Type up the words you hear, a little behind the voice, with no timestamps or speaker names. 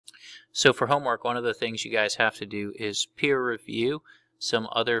So for homework, one of the things you guys have to do is peer review some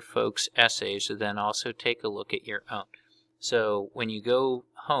other folks' essays, and then also take a look at your own. So when you go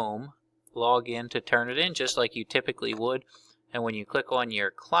home, log in to Turnitin just like you typically would, and when you click on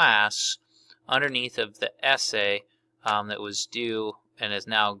your class, underneath of the essay that was due and is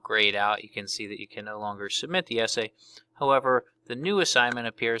now grayed out, you can see that you can no longer submit the essay. However, the new assignment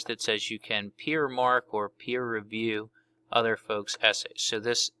appears that says you can peer mark or peer review other folks' essays. So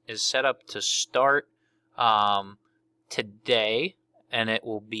this is set up to start today, and it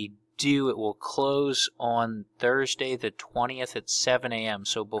will be due, it will close on Thursday the 20th at 7 a.m.,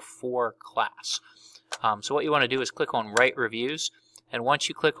 so before class. So what you want to do is click on Write Reviews, and once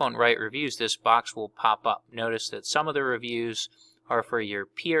you click on Write Reviews, this box will pop up. Notice that some of the reviews are for your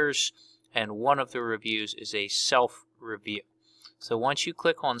peers, and one of the reviews is a self-review. So once you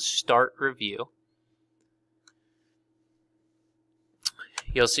click on Start Review,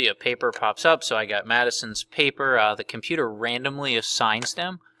 you'll see a paper pops up. So I got Madison's paper. The computer randomly assigns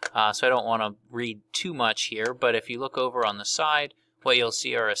them, so I don't want to read too much here, but if you look over on the side, what you'll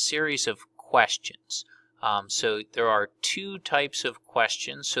see are a series of questions. So there are two types of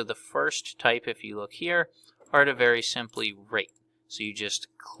questions. So the first type, if you look here, are to very simply rate. So you just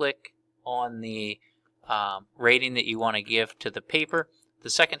click on the rating that you want to give to the paper. The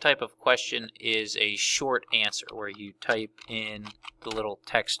second type of question is a short answer where you type in the little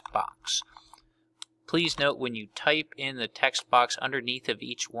text box. Please note when you type in the text box, underneath of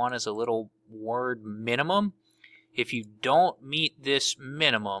each one is a little word minimum. If you don't meet this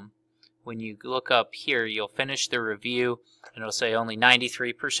minimum, when you look up here, you'll finish the review and it'll say only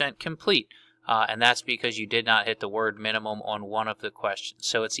 93% complete. And that's because you did not hit the word minimum on one of the questions.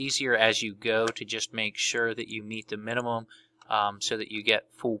 So it's easier as you go to just make sure that you meet the minimum so that you get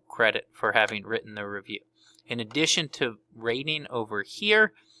full credit for having written the review. In addition to rating over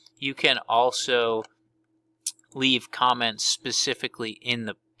here, you can also leave comments specifically in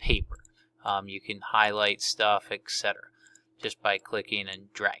the paper. You can highlight stuff, etc., just by clicking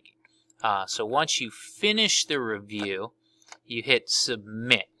and dragging. So once you finish the review, you hit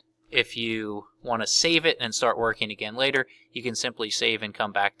Submit. If you want to save it and start working again later, you can simply save and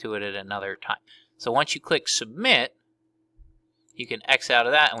come back to it at another time. So once you click Submit, you can X out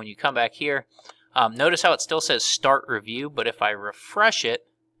of that, and when you come back here, notice how it still says Start Review, but if I refresh it,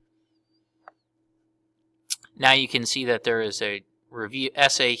 now you can see that there is a review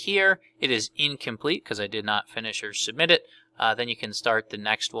essay here. It is incomplete because I did not finish or submit it. Then you can start the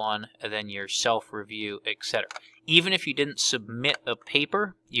next one, and then your self-review, etc. Even if you didn't submit a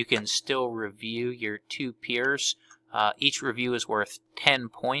paper, you can still review your two peers. Each review is worth 10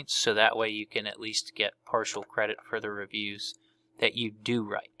 points, so that way you can at least get partial credit for the reviews that you do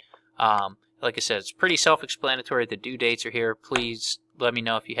write. Like I said, it's pretty self-explanatory. The due dates are here. Please let me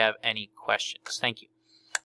know if you have any questions. Thank you.